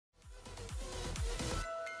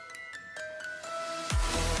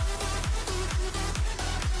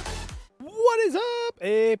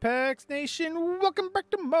Apex Nation, welcome back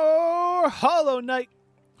to more Hollow Knight.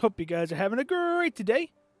 Hope you guys are having a great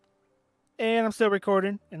day. And I'm still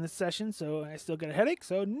recording in this session, so I still get a headache,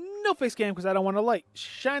 so no face cam because I don't want a light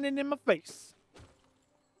shining in my face.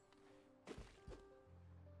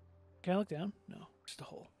 Can I look down? No, just a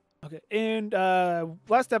hole. Okay, and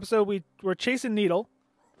last episode we were chasing Needle.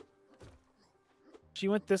 She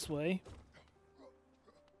went this way.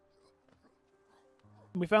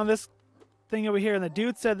 We found this thing over here, and the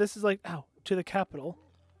dude said this is like, ow, to the capital.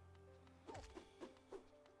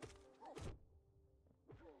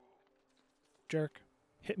 Jerk.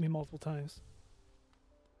 Hit me multiple times.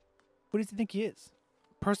 Who does he think he is?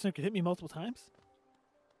 A person who could hit me multiple times?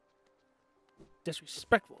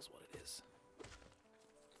 Disrespectful is what it is.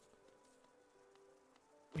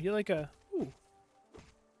 You're like a... Ooh.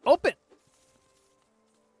 Open!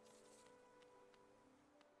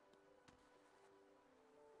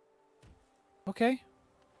 Okay.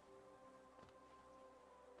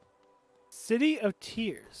 City of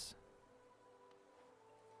Tears.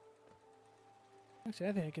 Actually,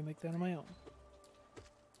 I think I can make that on my own.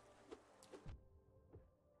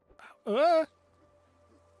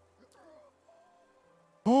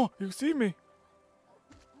 Oh, you see me.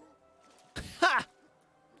 Ha!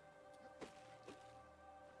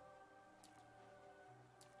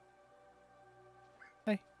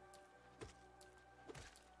 Hey.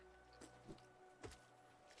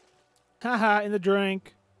 Haha, in the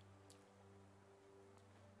drink.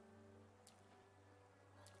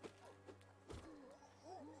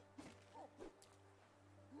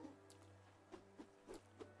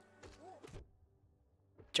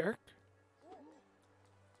 Jerk.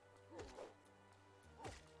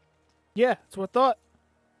 Yeah, that's what I thought.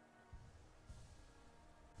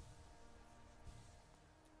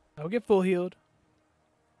 I'll get full healed.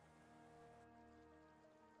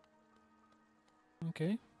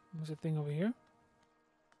 Okay, there's a thing over here.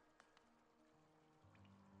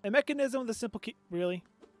 A mechanism with a simple key. Really?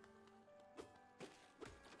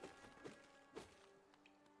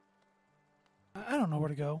 I don't know where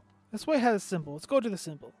to go. This way has a symbol. Let's go to the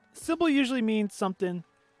symbol. Symbol usually means something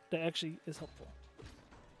that actually is helpful.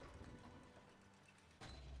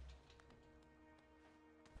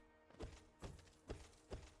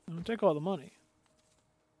 I'll take all the money.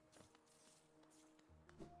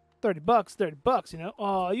 30 bucks, 30 bucks, you know?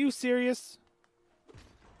 Oh, are you serious?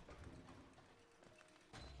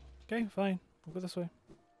 Okay, fine. We'll go this way.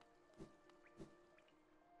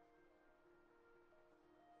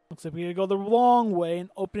 Looks like we gotta go the long way and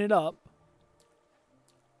open it up.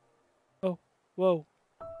 Oh, whoa.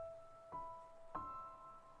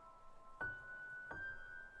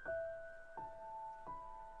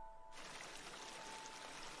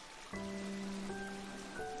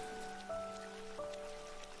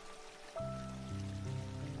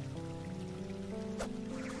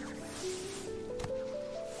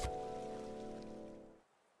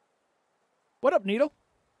 What up, Needle?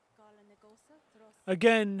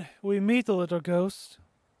 Again, we meet the little ghost.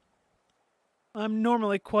 I'm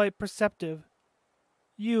normally quite perceptive.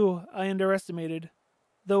 You I underestimated,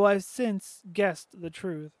 though I've since guessed the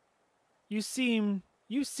truth. You've seen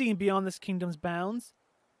beyond this kingdom's bounds.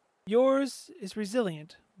 Yours is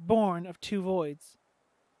resilient, born of two voids.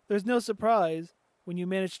 There's no surprise when you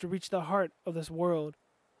manage to reach the heart of this world.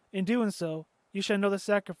 In doing so, you shall know the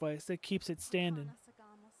sacrifice that keeps it standing.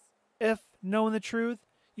 If, knowing the truth,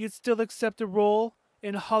 you'd still accept a role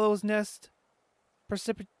in Hollow's Nest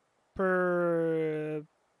perpetuation?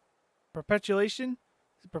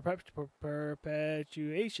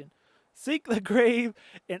 Perpetuation. Seek the grave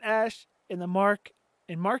and ash in the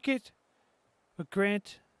market would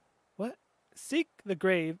grant what? Seek the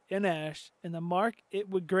grave and ash in the mark it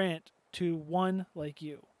would grant to one like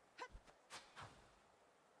you.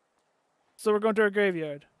 So we're going to our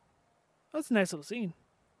graveyard. That's a nice little scene.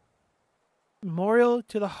 Memorial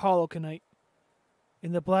to the Hollow Knight.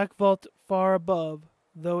 In the black vault far above,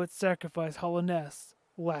 though its sacrifice hollow nests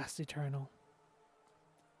last eternal.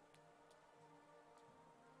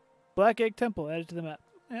 Black Egg Temple added to the map.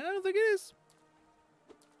 I don't think it is.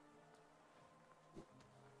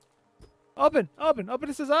 Open! Open! Open,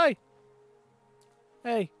 it says I!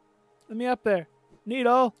 Hey, let me up there.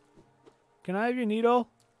 Needle! Can I have your needle?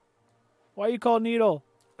 Why are you called Needle?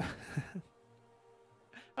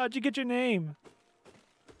 How'd you get your name?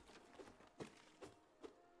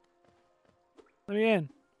 Let me in.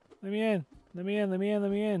 Let me in. Let me in. Let me in.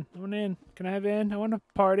 Let me in. I want in. Can I have in? I want a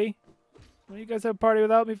party. What do you guys have a party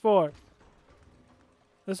without me for?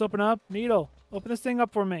 Let's open up. Needle, open this thing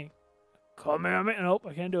up for me. Come here, man. Nope,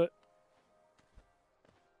 I can't do it.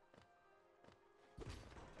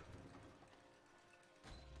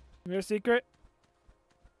 Is there a secret?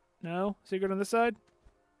 No? Secret on this side?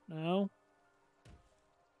 No?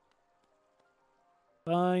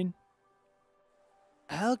 Fine.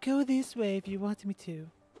 I'll go this way if you want me to.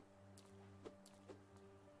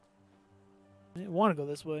 I didn't want to go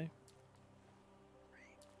this way.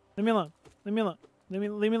 Leave me alone. Leave me alone. Leave me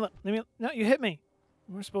alone. Leave me alone. No, you hit me.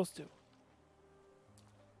 We're supposed to.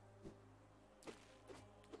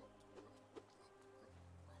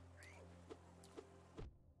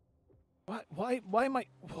 What? Why am I?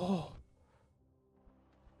 Whoa.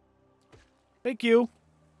 Thank you.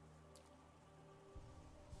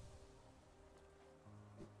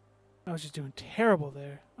 I was just doing terrible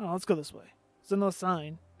there. Oh, let's go this way. There's another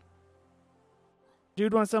sign.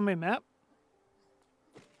 Dude, want to sell me a map?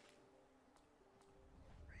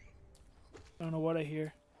 I don't know what I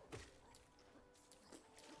hear.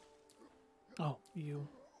 Oh, you.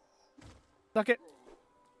 Suck it.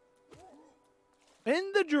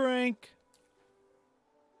 In the drink.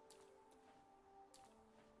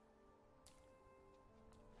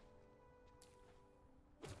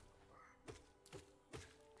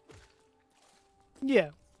 Yeah,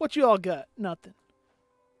 what you all got? Nothing.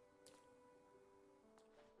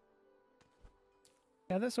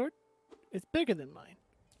 Yeah, that sword? It's bigger than mine.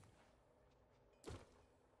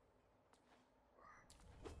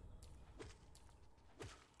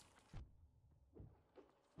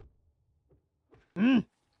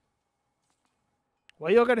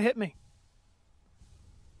 Why y'all gotta hit me?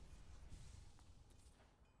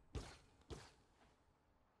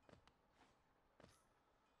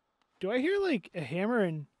 Do I hear like a hammer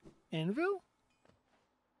and anvil?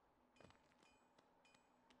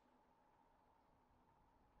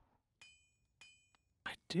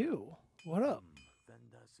 I do. What up?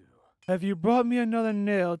 Have you brought me another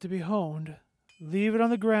nail to be honed? Leave it on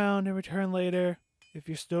the ground and return later if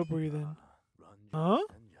you're still breathing. Huh?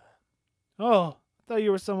 Oh, I thought you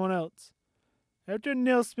were someone else. After a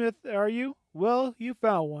nailsmith, are you? Well, you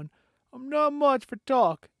found one. I'm not much for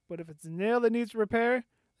talk, but if it's a nail that needs repair,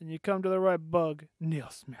 then you come to the right bug,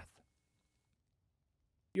 nailsmith.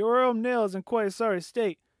 Your own nail is in quite a sorry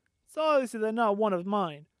state. It's obviously they're not one of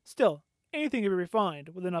mine. Still, anything can be refined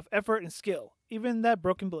with enough effort and skill, even that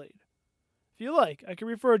broken blade. If you like, I can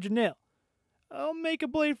reforge your nail. I'll make a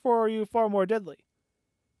blade for you far more deadly.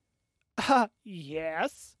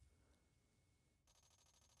 Yes?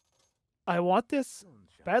 I want this.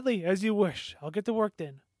 Badly, as you wish. I'll get to work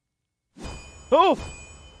then. Oh!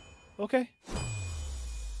 Okay.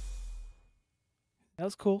 That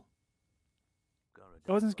was cool.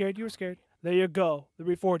 I wasn't scared, you were scared. There you go. The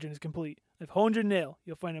reforging is complete. I've honed your nail.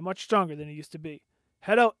 You'll find it much stronger than it used to be.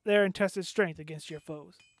 Head out there and test its strength against your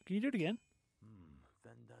foes. Can you do it again?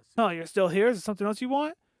 Oh, you're still here? Is there something else you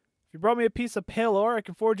want? If you brought me a piece of pale ore, I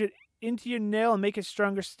can forge it into your nail and make it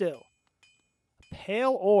stronger still.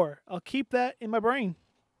 Pale ore. I'll keep that in my brain.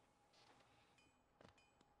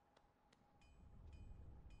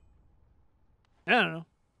 I don't know.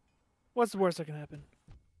 What's the worst that can happen?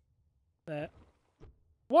 That.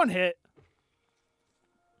 One hit.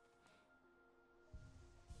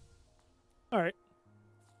 Alright.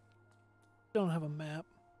 Don't have a map.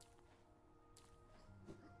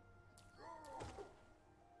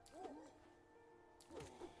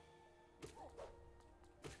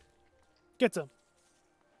 Get some.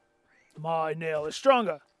 My nail is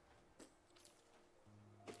stronger.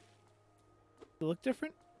 Does it look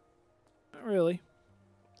different? Not really.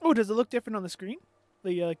 Oh, does it look different on the screen?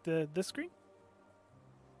 This screen?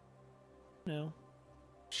 No.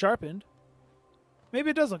 Sharpened. Maybe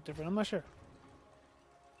it does look different. I'm not sure.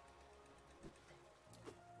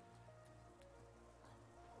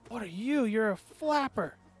 What are you? You're a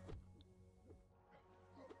flapper.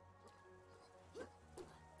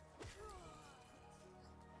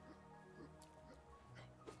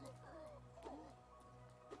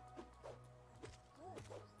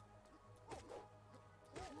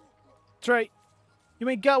 That's right. You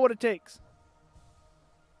ain't got what it takes.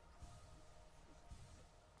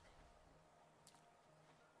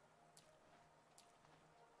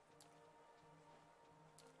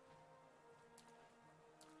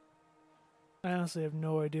 I honestly have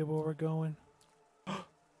no idea where we're going.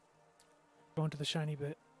 Going to the shiny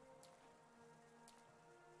bit.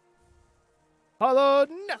 Hollow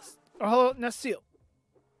nest! Or hollow nest seal.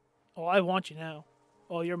 Oh, I want you now.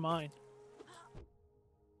 Oh, you're mine.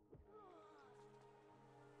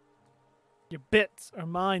 Your bits are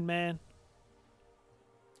mine, man.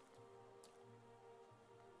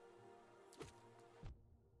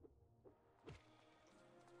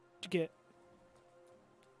 What'd you get?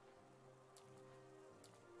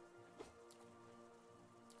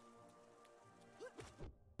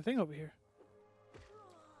 A thing over here.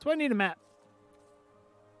 That's why I need a map.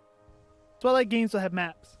 That's why I like games that have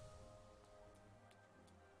maps.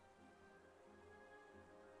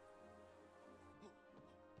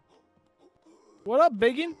 What up,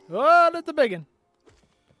 biggin? Oh, that's a biggin.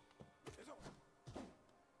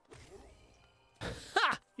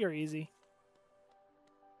 Ha! You're easy.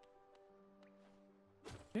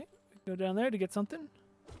 Okay, go down there to get something.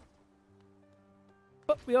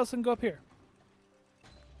 But we also can go up here.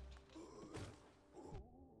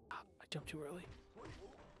 I jumped too early.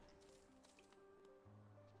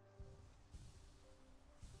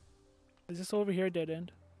 Is this over here a dead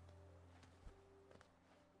end?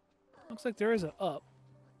 Looks like there is a up.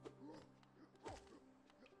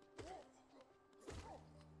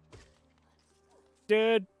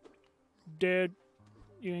 Dude. Dude.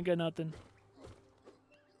 You ain't got nothing.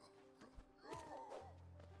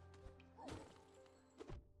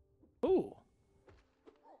 Ooh.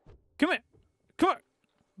 Come here. Come here.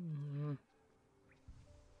 Mm.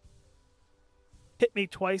 Hit me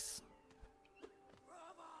twice.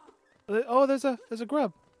 Oh, there's a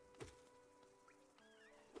grub.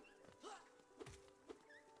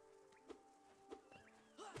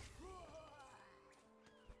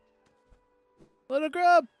 Little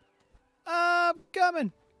grub. I'm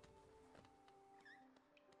coming.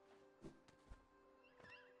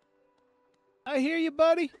 I hear you,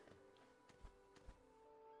 buddy.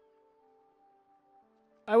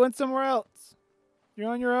 I went somewhere else. You're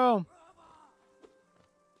on your own.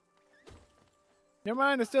 Never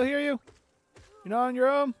mind, I still hear you. You're not on your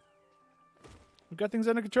own. We've got things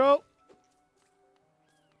under control.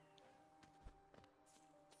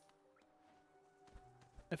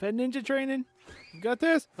 I've had ninja training. You got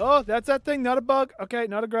this? Oh, that's that thing, not a bug. Okay,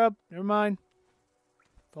 not a grub. Never mind.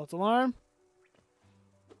 False alarm.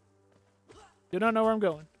 Do not know where I'm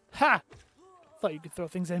going. Ha! Thought you could throw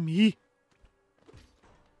things at me.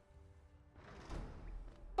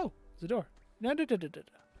 Oh, there's a door. No, no, no, no, no.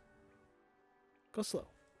 Go slow.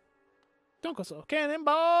 Don't go slow.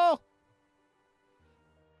 Cannonball!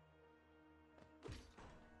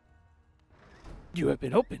 You have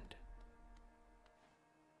been opened.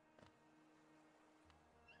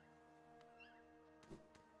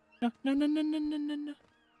 No, no, no, no, no, no, no, no.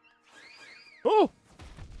 Oh!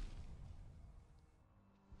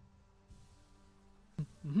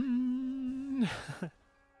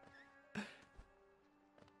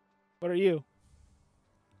 What are you?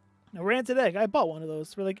 A rancid egg. I bought one of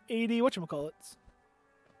those for like 80 whatchamacallits.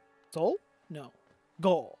 Soul? No.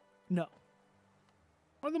 Goal? No.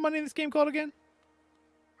 What are the money in this game called again?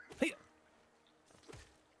 Hey.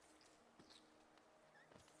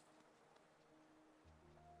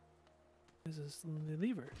 This is the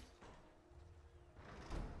lever.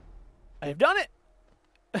 I have done it!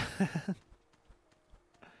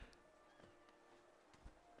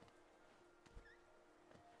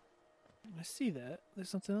 I see that. There's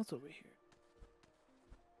something else over here.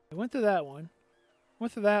 I went through that one.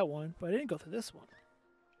 Went through that one, but I didn't go through this one.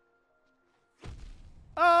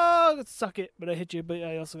 Oh, let's suck it. But I hit you, but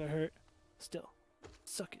I also got hurt. Still.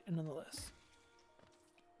 Suck it, nonetheless.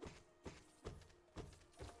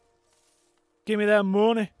 Give me that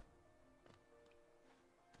money.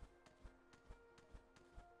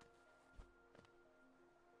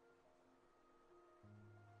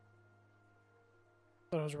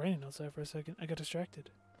 I thought it was raining outside for a second. I got distracted.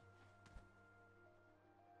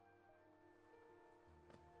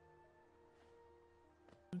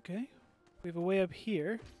 Okay. We have a way up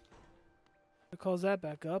here. It calls that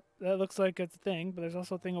back up. That looks like it's a thing, but there's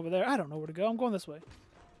also a thing over there. I don't know where to go. I'm going this way.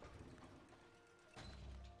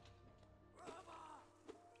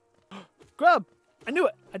 Grub! I knew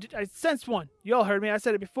it! I sensed one. You all heard me. I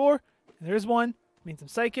said it before. And there's one. It means I'm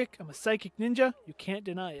psychic. I'm a psychic ninja. You can't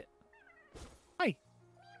deny it. Hi.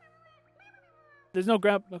 There's no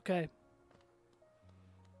grab. Okay.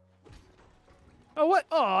 Oh, what?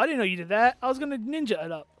 Oh, I didn't know you did that. I was going to ninja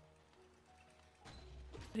it up.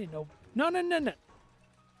 I didn't know. No, no, no, no.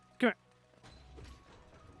 Come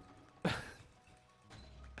here.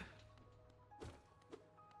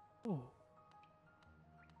 Oh.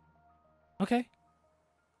 Okay.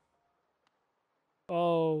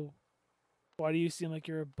 Oh. Why do you seem like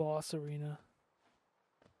you're a boss, Arena?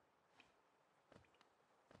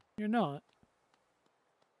 You're not.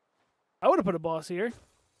 I would have put a boss here.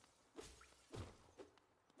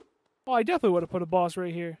 Oh, I definitely would have put a boss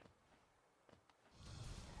right here.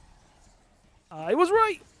 I was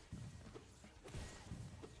right!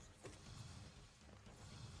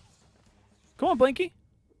 Come on, Blinky.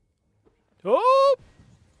 Oh!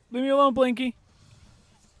 Leave me alone, Blinky.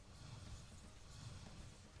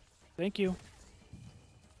 Thank you.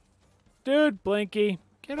 Dude, Blinky,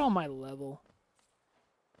 get on my level.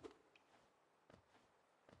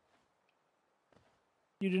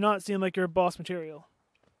 You do not seem like you're boss material.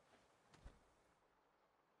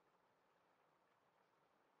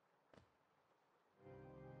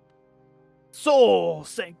 Soul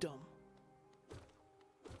Sanctum.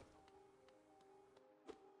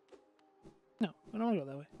 No, I don't want to go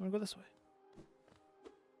that way. I want to go this way.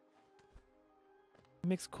 It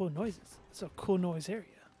makes cool noises. It's a cool noise area.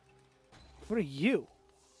 What are you?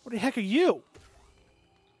 What the heck are you?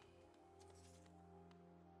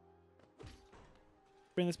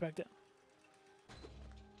 Bring this back down.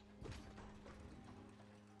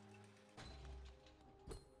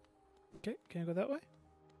 Okay, can I go that way?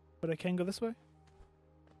 But I can go this way?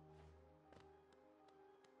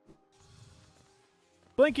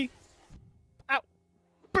 Blinky! Ow!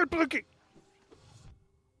 Bird Blinky!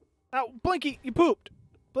 Ow! Blinky! You pooped!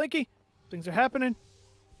 Blinky! Things are happening.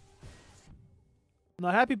 I'm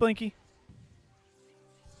not happy, Blinky.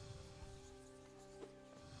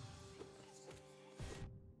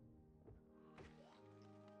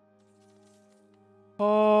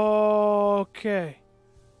 Okay.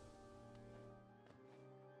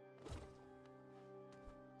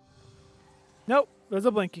 Nope, there's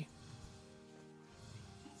a Blinky.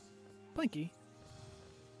 Blinky?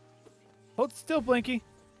 Hold still, Blinky.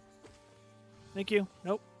 Thank you.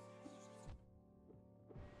 Nope.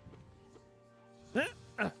 No.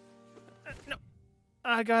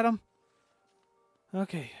 I got him.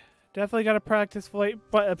 Okay. Definitely got to practice for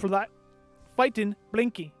that fighting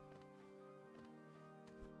Blinky.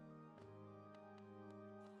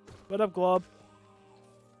 What up, Glob?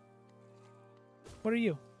 What are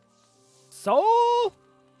you? Soul?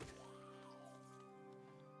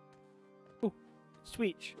 Ooh,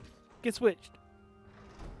 switch. Get switched.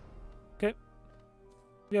 Okay.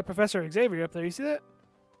 We got Professor Xavier up there. You see that?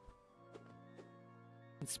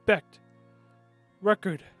 Inspect.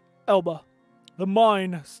 Record. Elba. The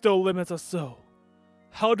mind still limits us so.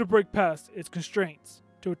 How to break past its constraints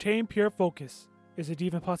to attain pure focus? Is it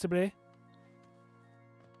even possible?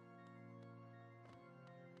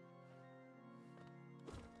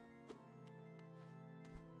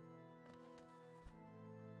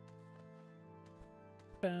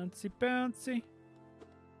 Bouncy, bouncy.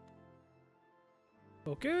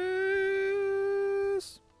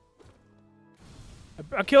 Focus.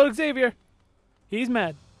 I killed Xavier. He's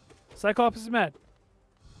mad. Cyclops is mad.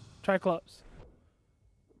 Triclops.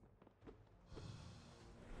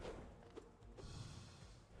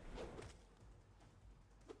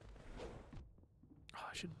 Oh,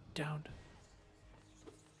 I should have downed.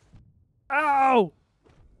 Ow!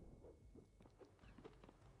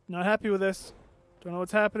 Not happy with this. Don't know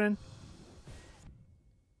what's happening.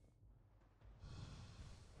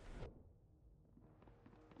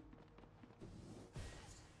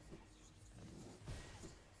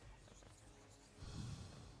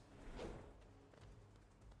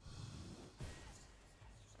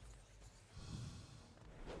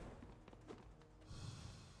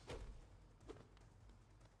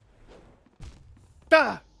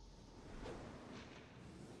 Ah!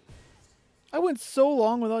 I went so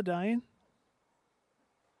long without dying.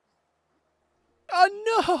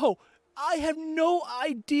 Oh no! I have no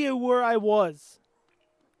idea where I was.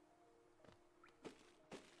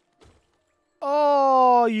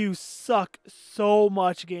 Oh, you suck so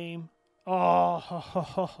much, game.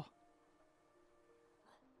 Oh.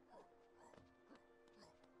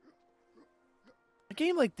 A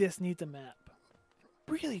game like this needs a map.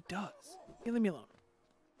 It really does. Hey, leave me alone.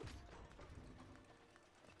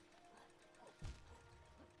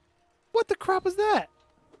 What the crap was that?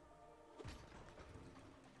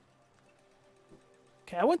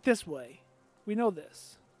 Okay, I went this way. We know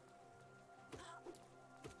this.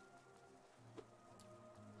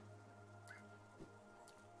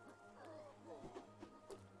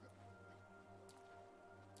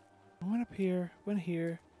 I went up here, went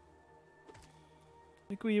here. I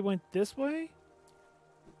think we went this way?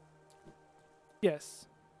 Yes.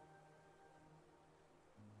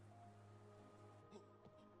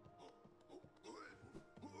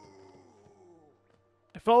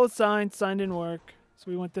 I followed signs, sign didn't work. So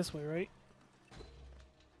we went this way, right?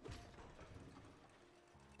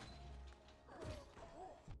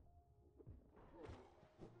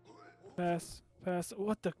 Pass, pass.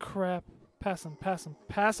 What the crap? Pass him, pass him,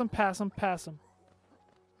 pass him, pass him, pass him.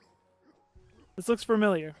 This looks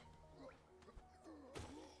familiar.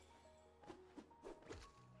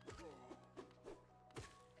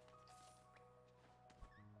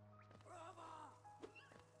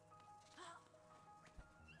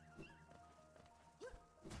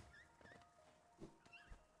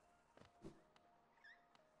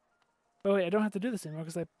 Oh wait, I don't have to do this anymore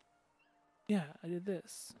because yeah, I did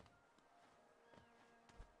this.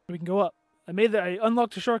 We can go up. I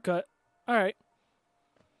unlocked a shortcut. All right.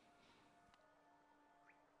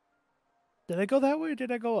 Did I go that way or did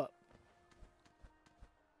I go up?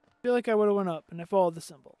 I feel like I would have went up and I followed the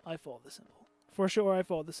symbol. I followed the symbol. For sure, I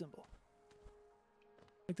followed the symbol.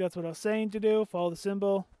 I think that's what I was saying to do. Follow the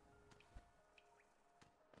symbol.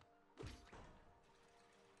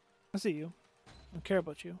 I see you. I don't care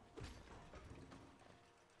about you.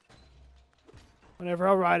 Whatever,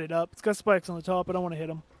 I'll ride it up. It's got spikes on the top. I don't want to hit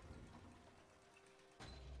them.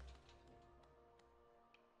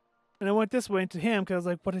 And I went this way into him because I was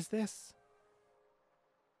like, what is this?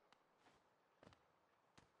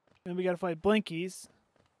 And we gotta fight Blinkies.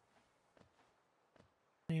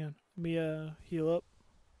 Hang on. Let me heal up.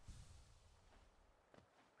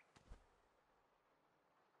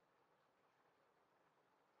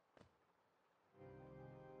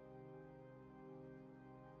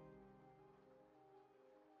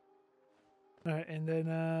 Alright, and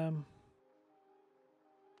then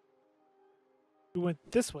we went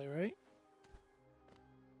this way, right?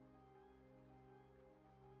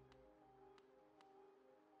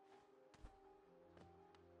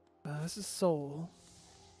 This is Soul.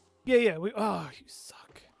 Yeah, we... Oh, you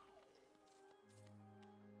suck.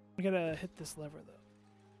 We gotta hit this lever, though.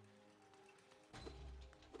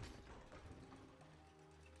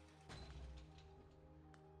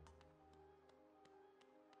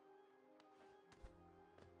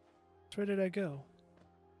 Where did I go?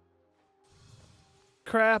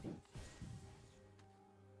 Crap.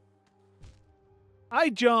 I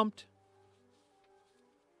jumped.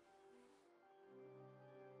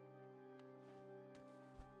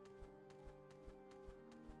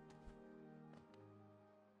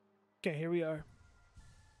 Okay, here we are.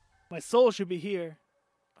 My soul should be here.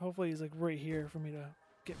 Hopefully he's like right here for me to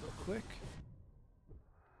get real quick.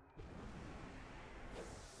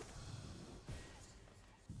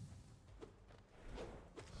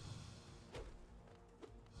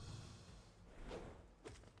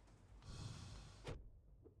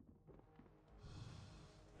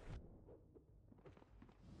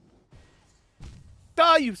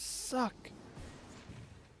 Ah, you suck.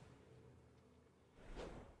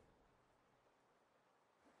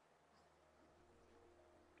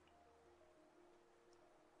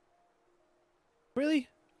 Really?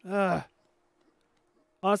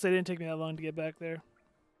 Honestly, it didn't take me that long to get back there.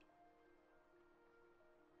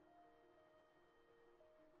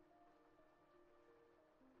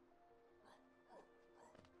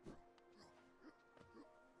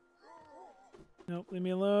 Nope, leave me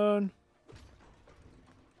alone.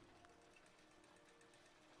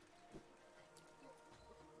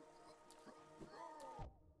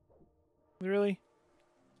 Really?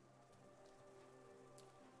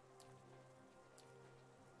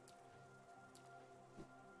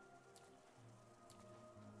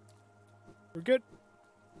 We're good.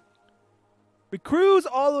 We cruise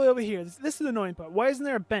all the way over here. This is the annoying part. Why isn't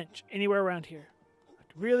there a bench anywhere around here?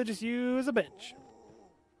 I could really just use a bench.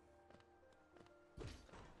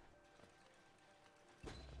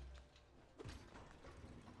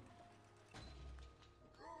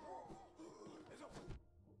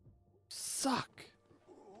 Suck.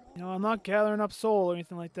 You know, I'm not gathering up soul or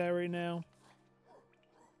anything like that right now.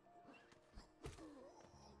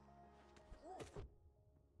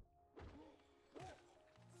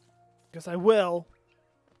 Guess I will.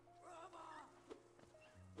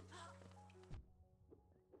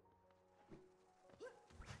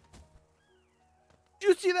 Did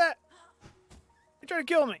you see that? He tried to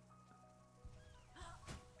kill me.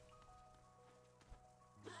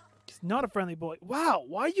 He's not a friendly boy. Wow,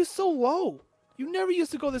 why are you so low? You never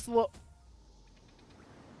used to go this low.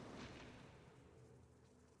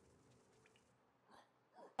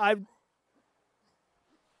 I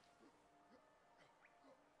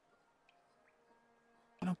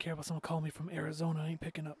don't care about someone calling me from Arizona. I ain't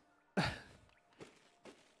picking up.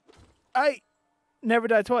 I never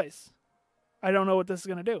died twice. I don't know what this is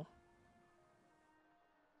going to do.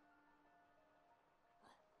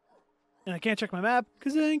 And I can't check my map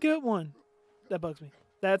because I ain't got one. That bugs me.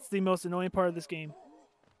 That's the most annoying part of this game.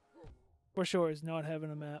 For sure, is not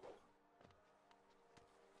having a map.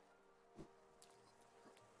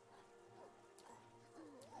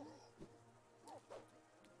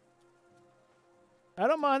 I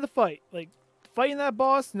don't mind the fight. Like, fighting that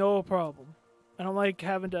boss, no problem. I don't like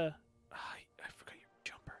having to... I forgot your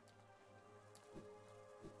jumper.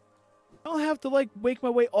 I don't have to, like, wake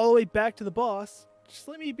my way all the way back to the boss. Just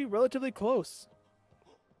let me be relatively close.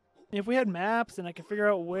 If we had maps and I could figure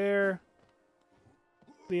out where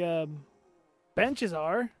the benches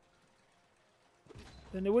are,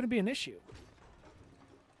 then it wouldn't be an issue.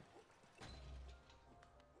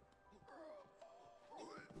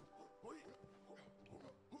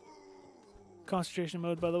 Concentration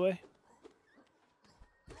mode, by the way.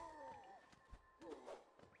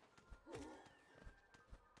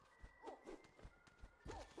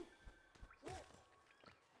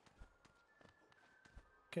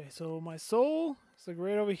 Okay, so my soul is like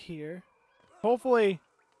right over here. Hopefully,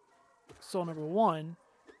 soul number 1.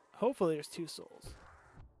 Hopefully there's 2 souls.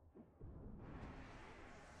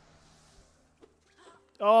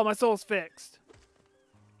 Oh, my soul's fixed.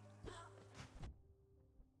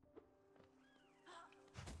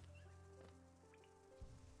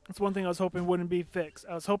 That's one thing I was hoping wouldn't be fixed.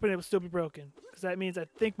 I was hoping it would still be broken, because that means I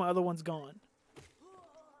think my other one's gone.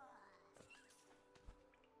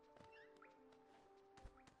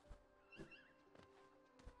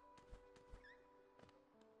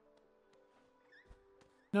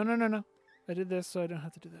 No, no, no, no. I did this so I don't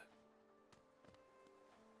have to do that.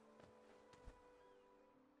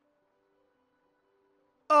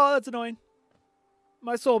 Oh, that's annoying.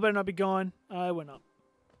 My soul better not be gone. I went up.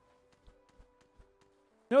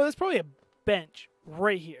 No, there's probably a bench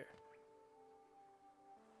right here.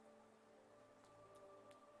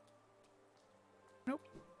 Nope.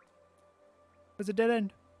 There's a dead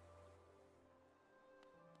end.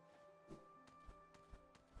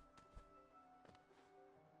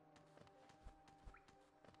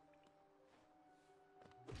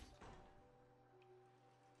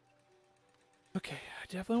 Okay, I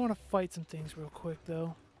definitely want to fight some things real quick,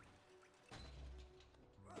 though.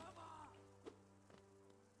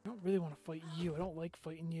 I don't really want to fight you. I don't like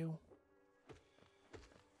fighting you.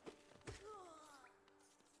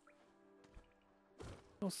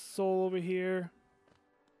 No soul over here.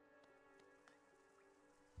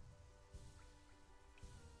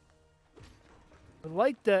 I'd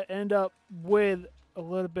like to end up with a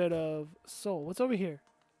little bit of soul. What's over here?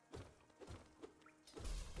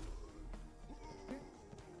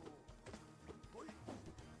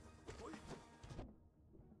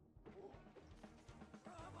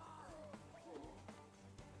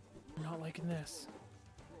 I'm not liking this.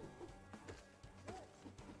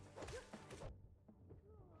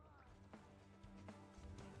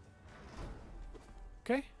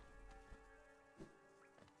 Okay.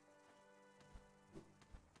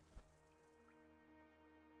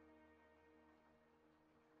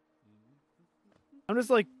 I'm just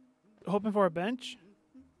like hoping for a bench.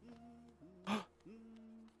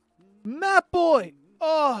 Map boy!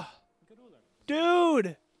 Oh,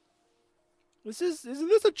 dude! Isn't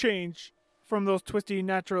this a change from those twisty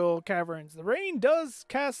natural caverns? The rain does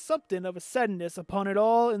cast something of a sadness upon it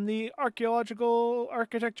all, and the archaeological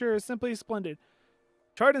architecture is simply splendid.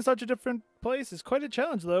 Tried in such a different place is quite a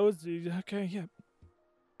challenge, though. Okay, yeah,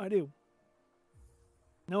 I do.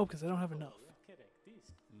 No, because I don't have enough.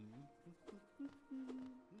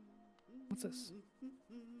 What's this?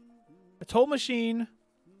 A toll machine.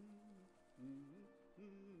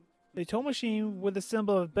 A toll machine with a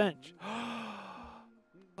symbol of bench.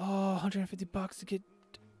 Oh, 150 bucks to get...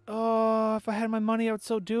 Oh, if I had my money, I would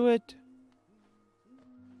so do it.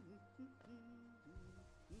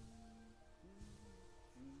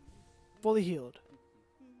 Fully healed.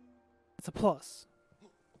 It's a plus.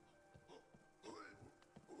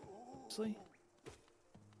 Seriously?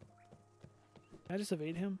 Can I just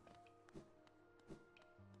evade him?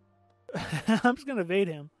 I'm just gonna evade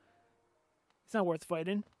him. It's not worth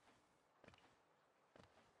fighting.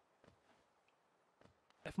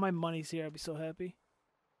 If my money's here, I'd be so happy.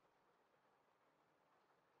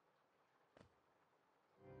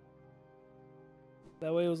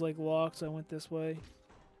 That way it was like locked, so I went this way.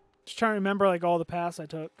 Just trying to remember like all the paths I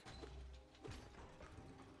took.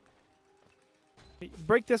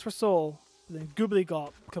 Break this for soul, and then Goobly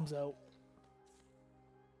Gop comes out.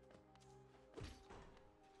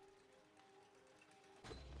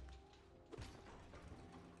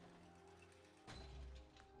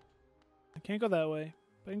 I can't go that way,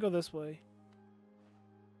 but I can go this way.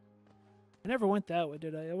 I never went that way,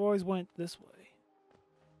 did I? I always went this way.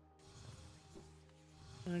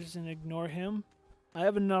 And I just didn't ignore him. I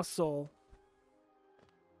have enough soul.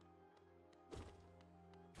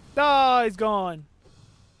 Ah, he's gone.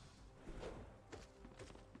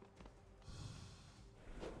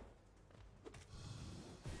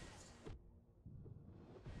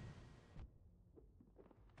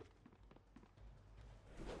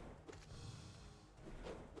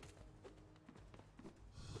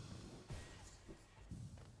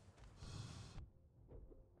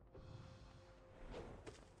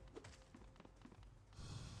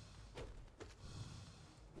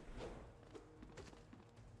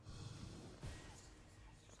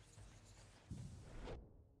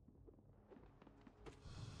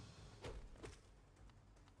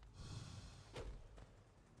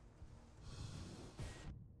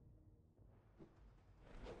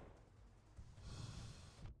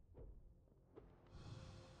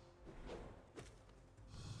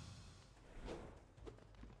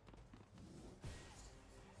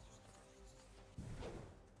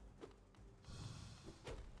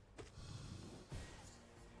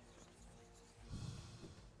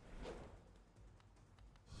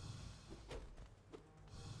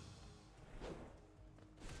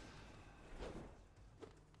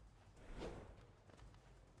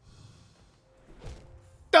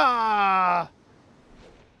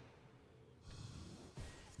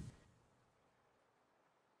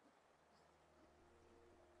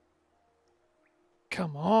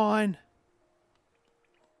 Come on.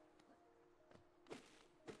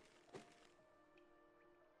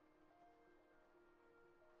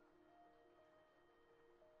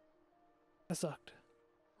 That sucked.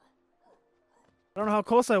 I don't know how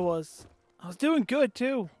close I was. I was doing good,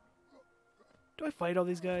 too. Do I fight all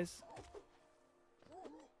these guys?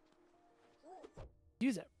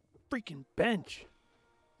 Use that freaking bench.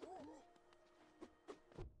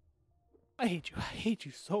 I hate you. I hate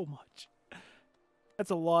you so much. That's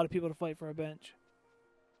a lot of people to fight for a bench.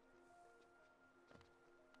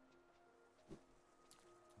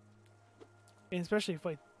 And especially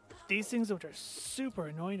fight these things, which are super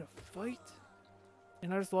annoying to fight.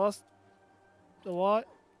 And I just lost a lot.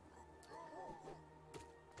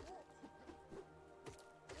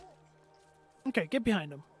 Okay, get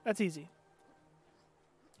behind him. That's easy.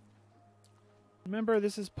 Remember,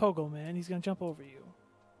 this is Pogo, man. He's gonna jump over you.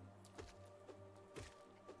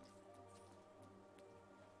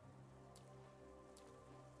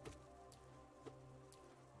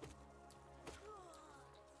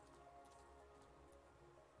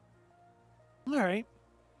 Alright.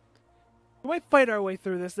 We might fight our way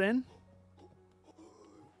through this then.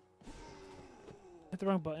 Hit the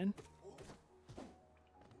wrong button.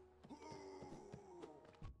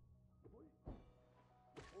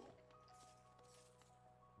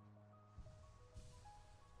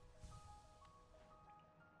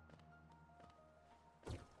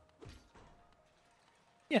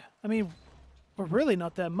 Yeah, I mean, we're really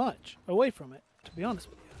not that much away from it, to be honest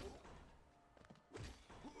with you.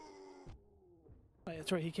 Oh, yeah,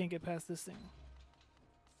 that's right, he can't get past this thing.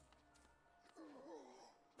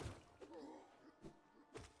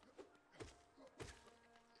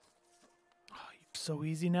 Oh, you're so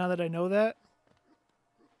easy now that I know that.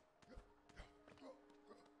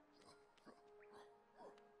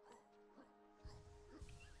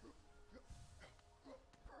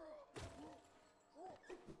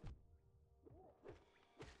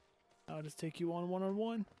 I'll just take you on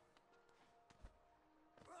one-on-one.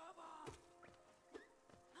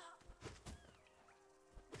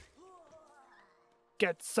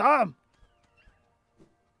 Get some!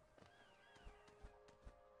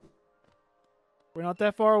 We're not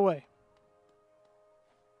that far away.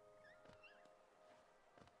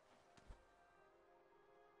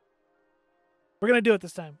 We're gonna do it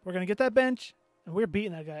this time. We're gonna get that bench, and we're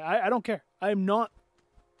beating that guy. I don't care. I'm not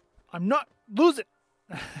losing.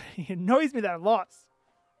 It annoys me that I lost.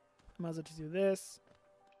 I might as well just do this.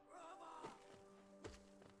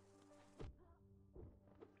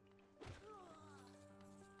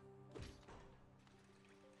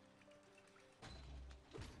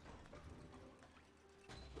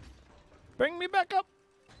 Bring me back up.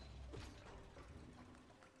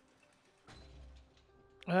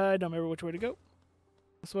 I don't remember which way to go.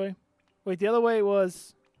 This way. Wait, the other way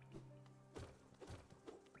was...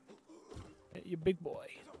 You big boy.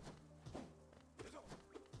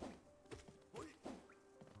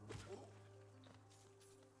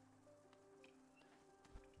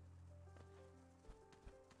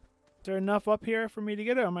 Is there enough up here for me to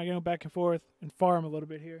get it, or am I going to go back and forth and farm a little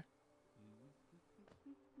bit here?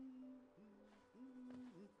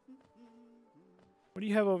 What do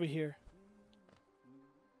you have over here?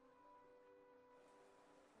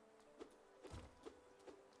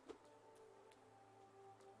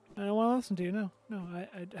 I don't want to listen to you. No, no,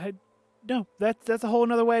 no. That's a whole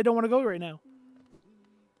another way I don't want to go right now.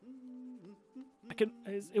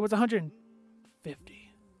 It was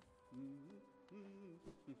 150.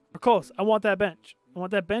 We're close. I want that bench. I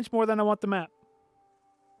want that bench more than I want the map.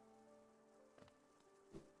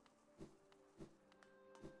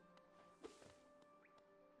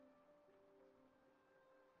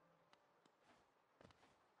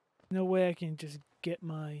 No way I can just get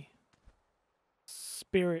my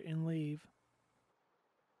spirit and leave.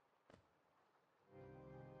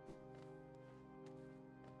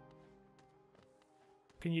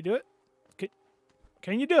 Can you do it?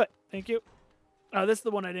 Can you do it? Thank you. Oh, this is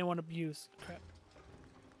the one I didn't want to use. Crap.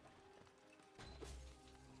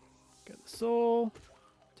 Got the soul.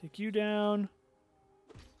 Take you down.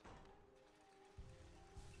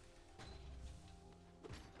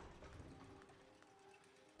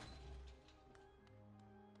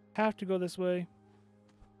 Have to go this way.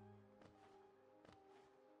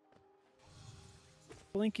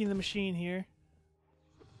 Blinking the machine here.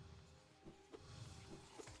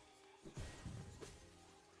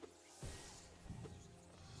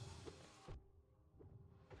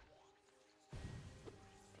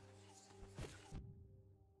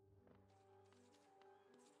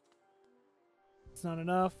 It's not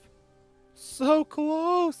enough. So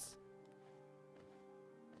close.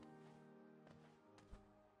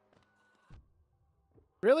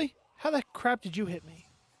 Really? How the crap did you hit me?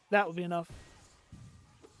 That would be enough.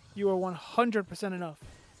 You are 100% enough.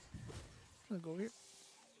 I'm gonna go over here.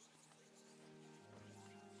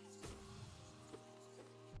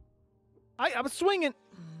 I'm swinging.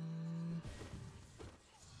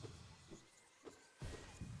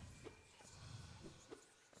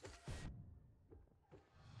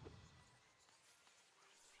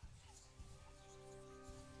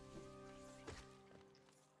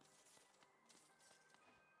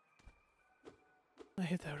 I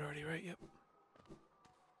hit that already, right? Yep.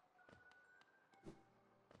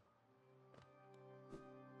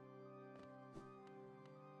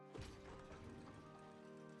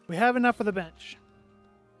 We have enough for the bench.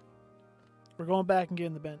 We're going back and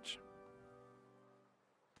getting the bench.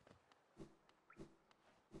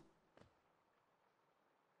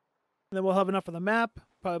 And then we'll have enough for the map.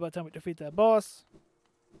 Probably by the time we defeat that boss.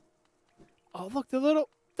 Oh, look, the little...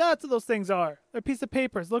 That's what those things are. They're a piece of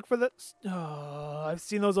papers. Look for the... Oh, I've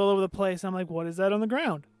seen those all over the place. I'm like, what is that on the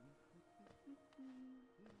ground?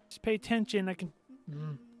 Just pay attention. I can...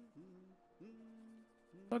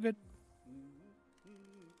 All good.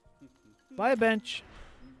 Buy a bench.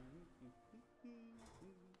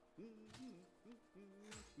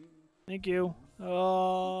 Thank you.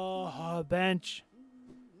 Oh, a bench.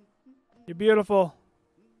 You're beautiful.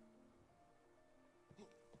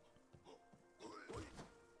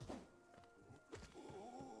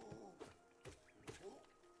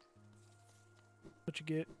 What you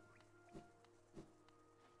get?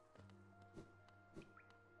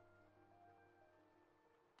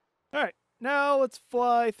 Alright, now let's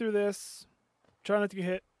fly through this. Try not to get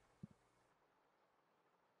hit.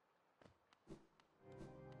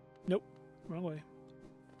 Nope, wrong way.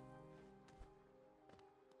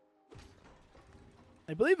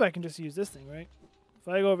 I believe I can just use this thing, right? If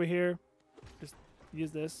I go over here, just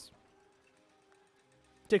use this.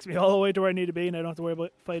 Takes me all the way to where I need to be and I don't have to worry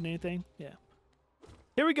about fighting anything. Yeah.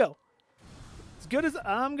 Here we go. As good as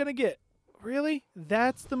I'm going to get. Really?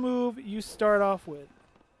 That's the move you start off with.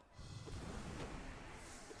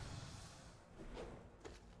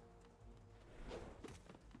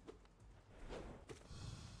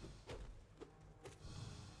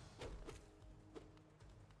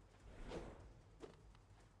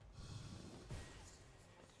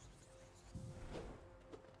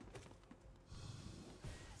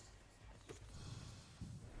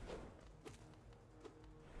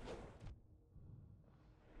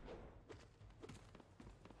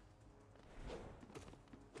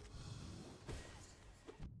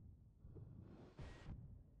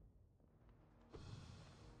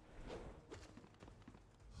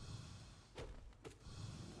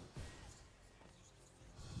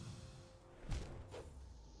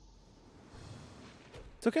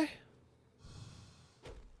 It's okay.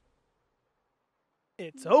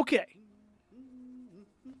 It's okay.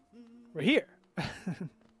 We're here.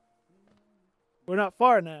 We're not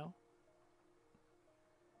far now.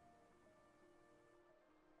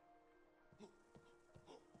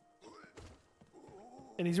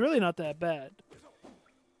 And he's really not that bad.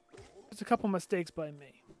 Just a couple mistakes by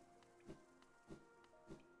me.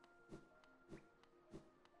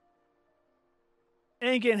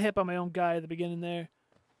 And getting hit by my own guy at the beginning there.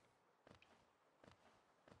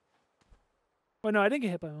 Well, no, I didn't get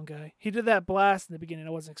hit by my own guy. He did that blast in the beginning I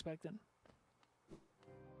wasn't expecting.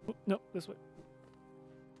 Oh, no, this way.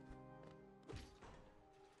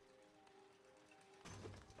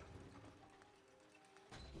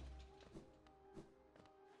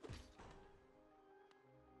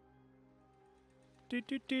 There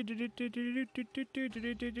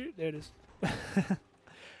it is.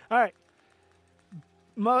 Alright.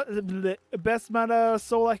 Best amount of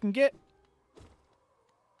soul I can get.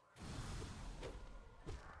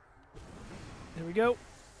 There we go.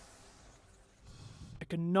 I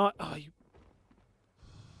cannot... Oh, you...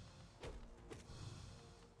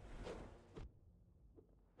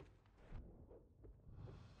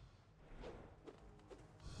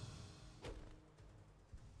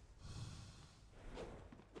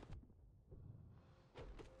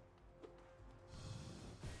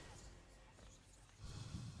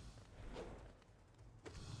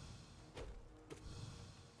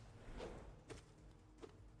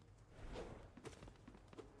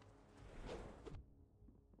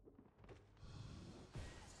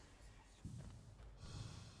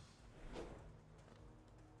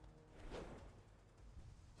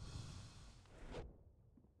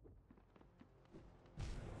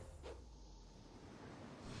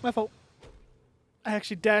 My fault. I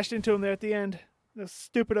actually dashed into him there at the end. That's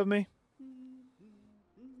stupid of me.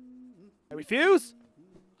 I refuse.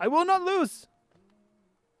 I will not lose.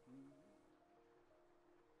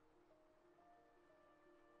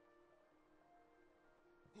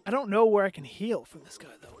 I don't know where I can heal from this guy,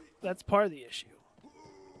 though. That's part of the issue.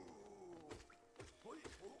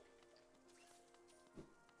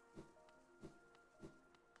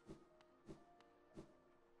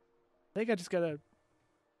 I think I just gotta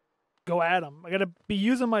go at him. I gotta be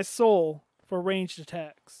using my soul for ranged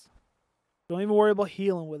attacks. Don't even worry about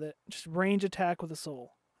healing with it. Just range attack with a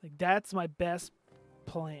soul. Like, that's my best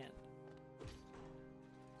plan.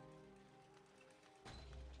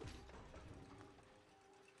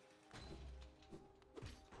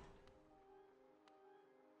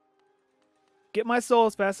 Get my soul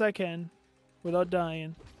as fast as I can without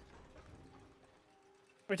dying.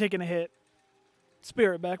 Or taking a hit.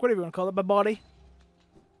 Spirit back, whatever you want to call it. My body.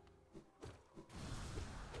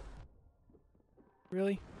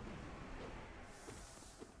 Really?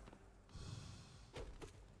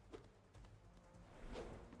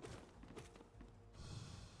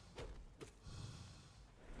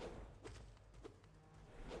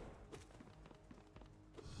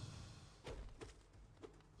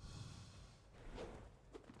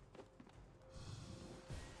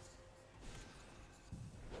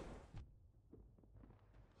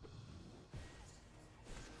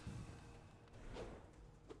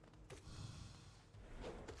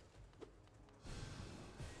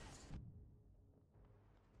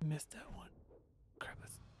 Missed that one. Crap.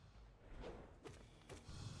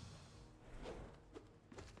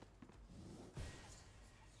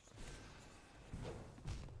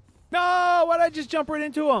 No! Why'd I just jump right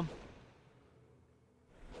into him?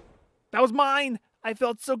 That was mine! I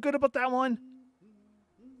felt so good about that one.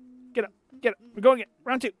 Get up. Get up. We're going again.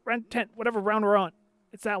 Round 2. Round 10. Whatever round we're on.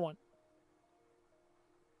 It's that one.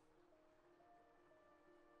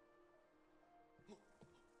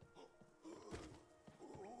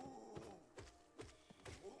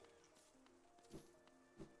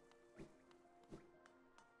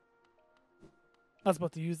 I was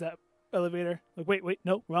about to use that elevator. Like, wait,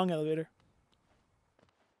 no, wrong elevator.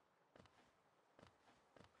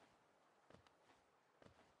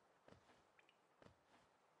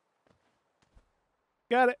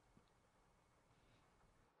 Got it.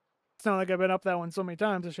 It's not like I've been up that one so many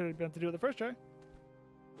times. I should have been able to do it the first try.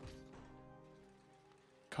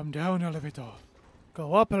 Come down, elevator.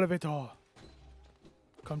 Go up, elevator.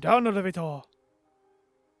 Come down, elevator.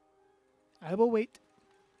 I will wait.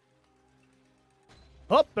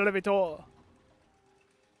 Up, elevator.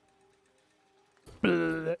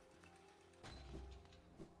 Bleh.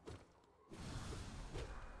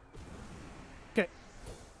 Okay.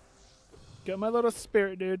 Got my little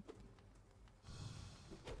spirit, dude.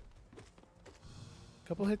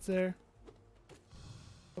 Couple hits there.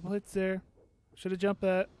 Couple hits there. Should have jumped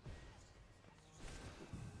that.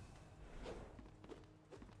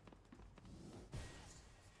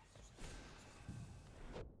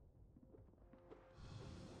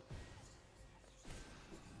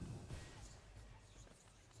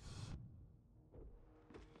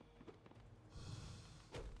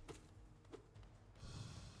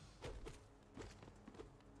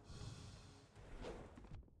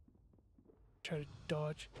 Try to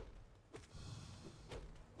dodge.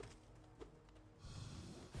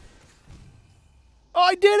 Oh,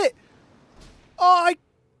 I did it! Oh,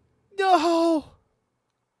 no!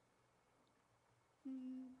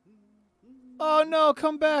 Oh no,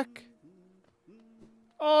 come back!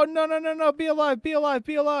 Oh no, be alive, be alive,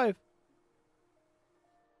 be alive!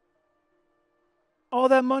 All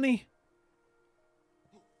that money!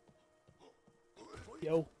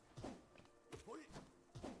 Yo.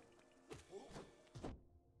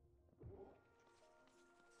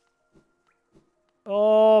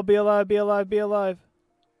 Oh, be alive, be alive, be alive.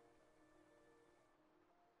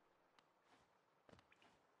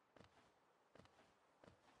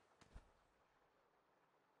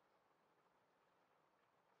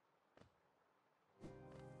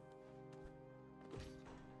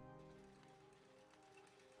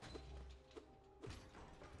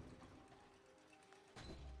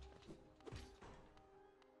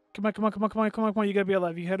 Come on, come on, come on, come on, come on, come on. You gotta be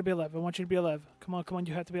alive. You gotta be alive. I want you to be alive. Come on, come on.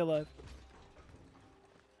 You have to be alive.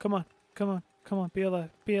 Come on, come on, come on. Be alive,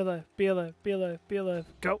 be alive, be alive, be alive, be alive.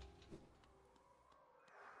 Go.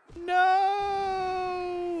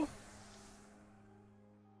 No!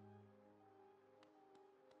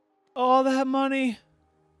 All that money.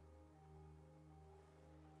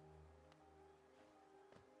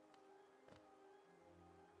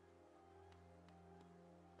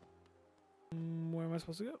 Where am I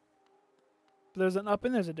supposed to go? There's an up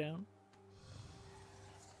and there's a down.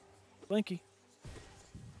 Blinky.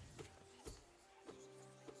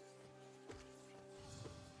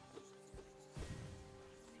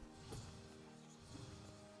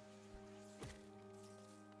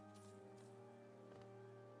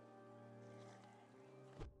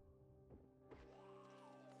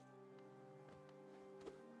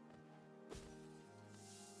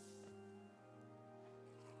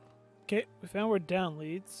 Okay, we found where down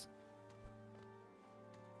leads.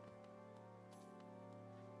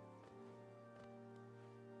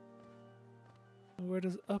 And where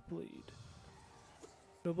does up lead?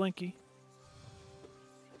 No Blinky.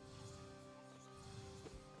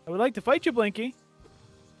 I would like to fight you, Blinky.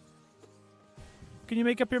 Can you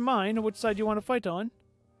make up your mind on which side you want to fight on?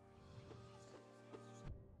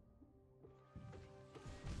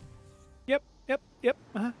 Yep,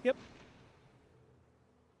 yep.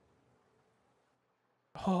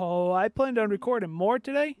 Oh, I planned on recording more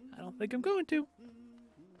today. I don't think I'm going to.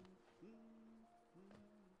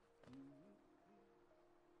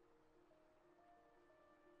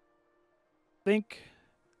 Think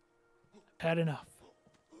I've had enough.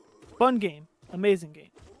 Fun game. Amazing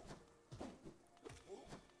game.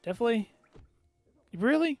 Definitely.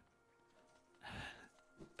 Really?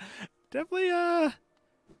 Definitely,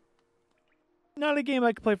 not a game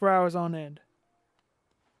I could play for hours on end.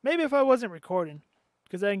 Maybe if I wasn't recording,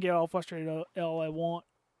 because I can get all frustrated all I want.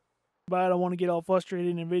 But I don't want to get all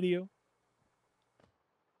frustrated in video.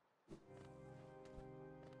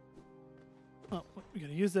 Oh, we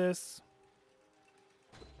gotta use this.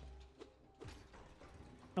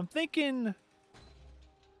 I'm thinking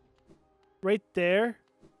right there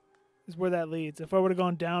is where that leads. If I would have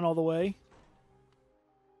gone down all the way.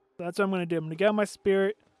 So that's what I'm going to do. I'm going to get on my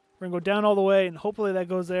spirit. We're going to go down all the way, and hopefully that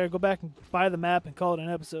goes there. Go back and buy the map and call it an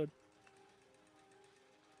episode.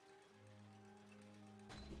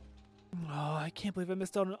 Oh, I can't believe I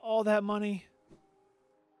missed out on all that money.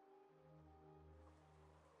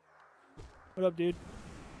 What up, dude?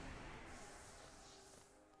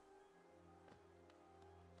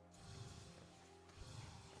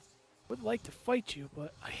 Would like to fight you,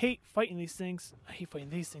 but I hate fighting these things. I hate fighting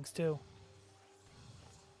these things too.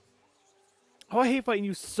 Oh, I hate fighting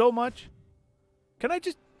you so much. Can I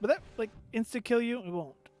just... Would that, like, insta-kill you? It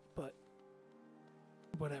won't, but...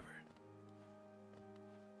 Whatever.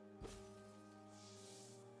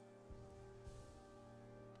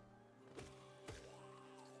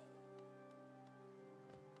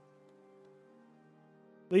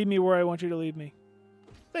 Lead me where I want you to lead me.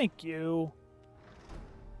 Thank you.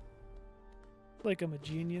 Like I'm a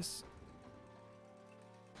genius.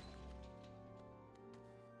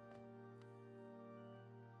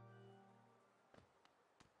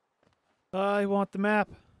 I want the map.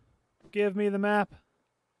 Give me the map.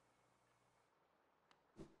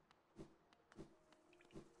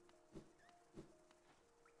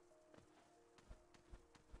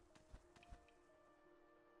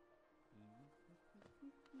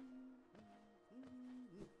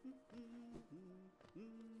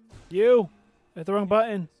 You! Hit the wrong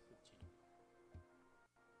button.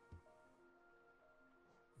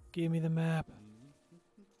 Give me the map.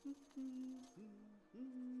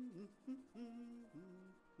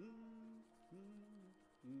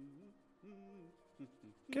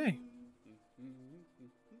 Okay.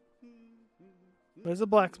 There's a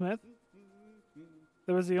blacksmith.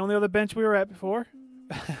 There was the only other bench we were at before.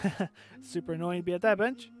 Super annoying to be at that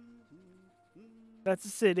bench. That's a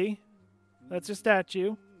city. That's a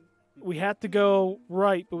statue. We have to go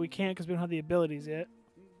right, but we can't because we don't have the abilities yet.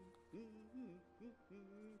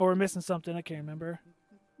 Or we're missing something. I can't remember.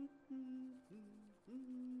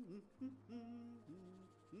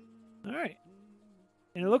 Alright.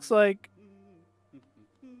 And it looks like...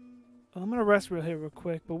 I'm going to rest real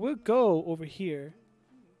quick, but we'll go over here.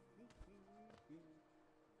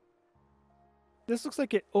 This looks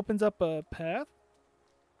like it opens up a path.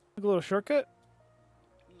 Like a little shortcut.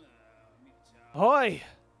 Ahoy!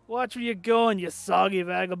 Watch where you're going, you soggy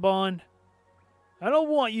vagabond. I don't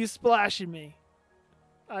want you splashing me.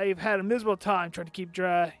 I've had a miserable time trying to keep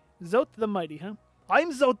dry. Zoth the Mighty, huh?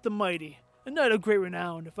 I'm Zoth the Mighty, a knight of great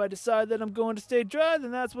renown. If I decide that I'm going to stay dry,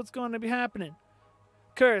 then that's what's going to be happening.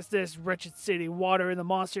 Curse this wretched city. Water and the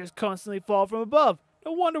monsters constantly fall from above.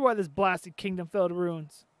 No wonder why this blasted kingdom fell to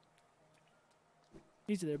ruins.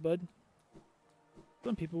 Easy there, bud.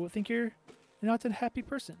 Some people will think you're not a happy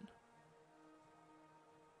person.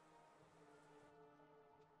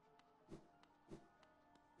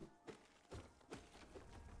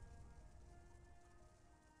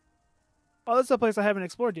 Oh, this is a place I haven't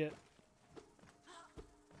explored yet.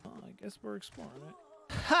 Oh, I guess we're exploring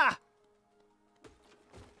it. Ha!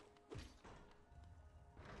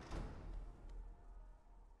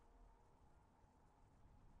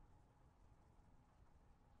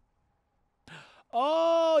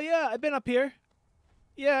 Oh, yeah, I've been up here.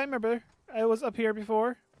 Yeah, I remember. I was up here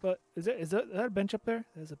before. But is that a bench up there?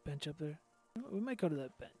 There's a bench up there. We might go to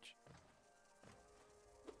that bench.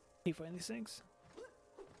 I hate finding these things.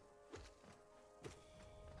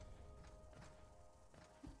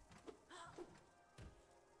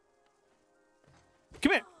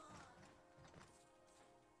 Come here.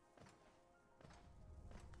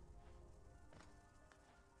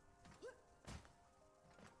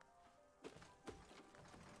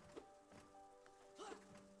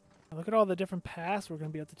 Look at all the different paths we're going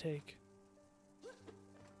to be able to take.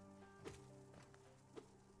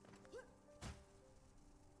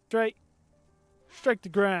 Straight. Strike the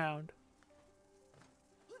ground.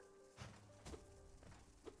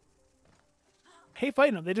 Hey,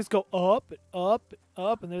 fighting them. They just go up and up and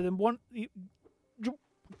up, and they're then one.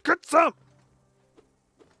 Get some!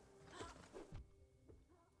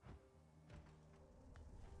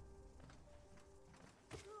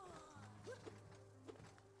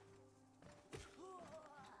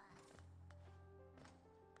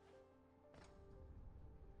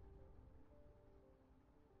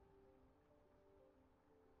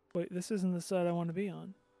 Wait, this isn't the side I want to be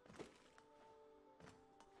on.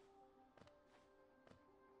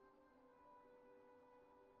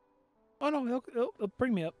 Oh no, it'll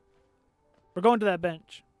bring me up. We're going to that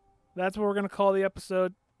bench. That's what we're going to call the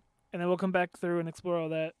episode, and then we'll come back through and explore all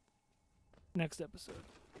that next episode.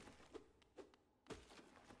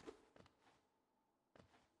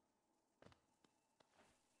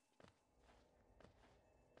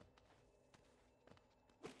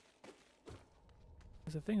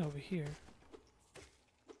 There's a thing over here.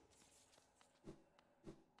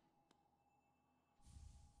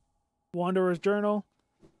 Wanderer's Journal.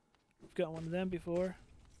 I've got one of them before.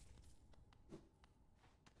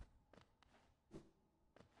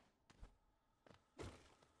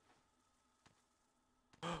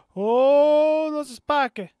 Oh, those are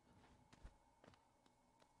spiky.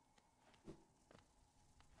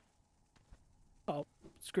 Oh,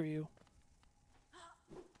 screw you.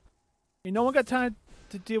 Hey, no one got time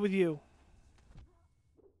to deal with you.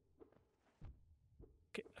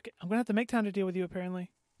 Okay, I'm gonna have to make time to deal with you,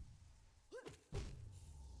 apparently.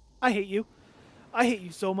 I hate you. I hate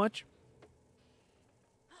you so much.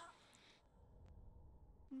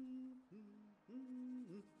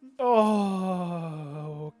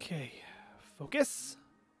 Oh, okay. Focus.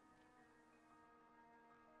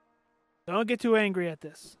 Don't get too angry at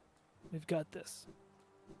this. We've got this.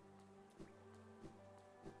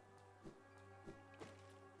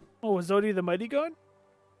 Oh, is Zodi the Mighty gone?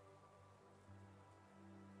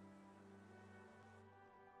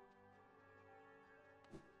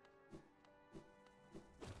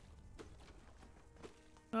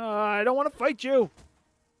 I don't want to fight you.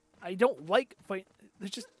 I don't like fight.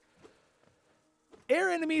 There's just air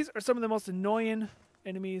enemies are some of the most annoying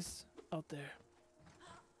enemies out there.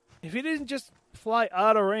 If he didn't just fly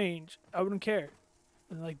out of range, I wouldn't care.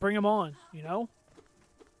 And like bring him on, you know?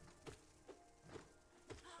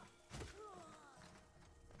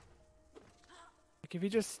 Like if he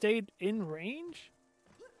just stayed in range,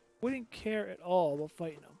 wouldn't care at all about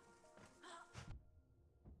fighting him.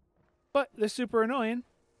 But they're super annoying,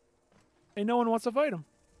 and no one wants to fight him.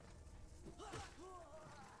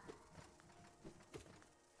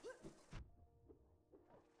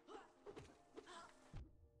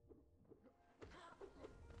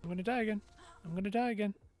 I'm gonna die again. I'm gonna die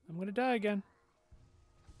again. I'm gonna die again.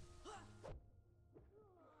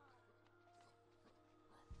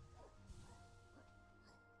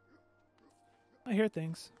 I hear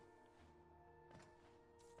things.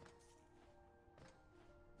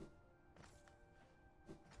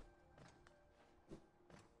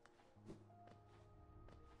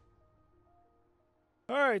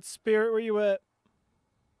 Alright, Spirit, where you at?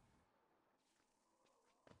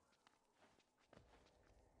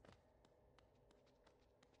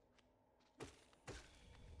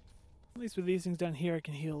 At least with these things down here, I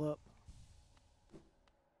can heal up.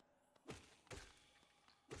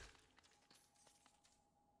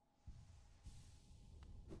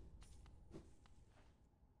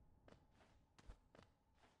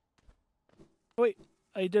 Wait,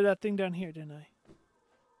 I did that thing down here, didn't I?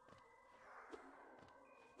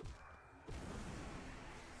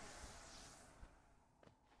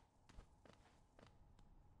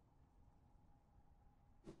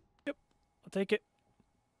 Yep, I'll take it.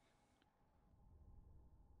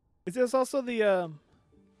 Is this also the Oh,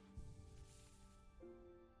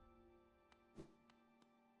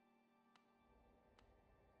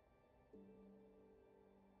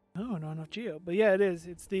 not enough geo. But yeah, it is.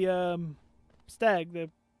 It's the stag, the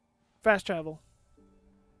fast travel.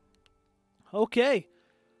 Okay.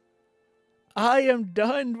 I am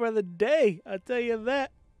done for the day. I'll tell you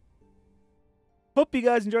that. Hope you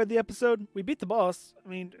guys enjoyed the episode. We beat the boss. I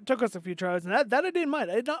mean, it took us a few tries, and that I didn't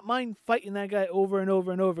mind. I did not mind fighting that guy over and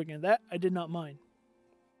over and over again. That I did not mind.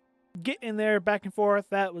 Getting there back and forth,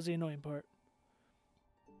 that was the annoying part.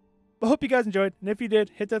 But hope you guys enjoyed, and if you did,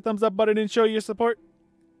 hit that thumbs up button and show your support.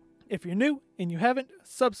 If you're new and you haven't,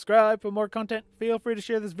 subscribe for more content. Feel free to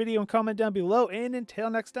share this video and comment down below. And until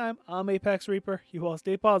next time, I'm ApexReaper. You all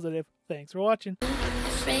stay positive. Thanks for watching.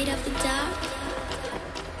 Afraid of the dark?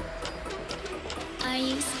 Are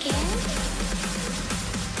you scared?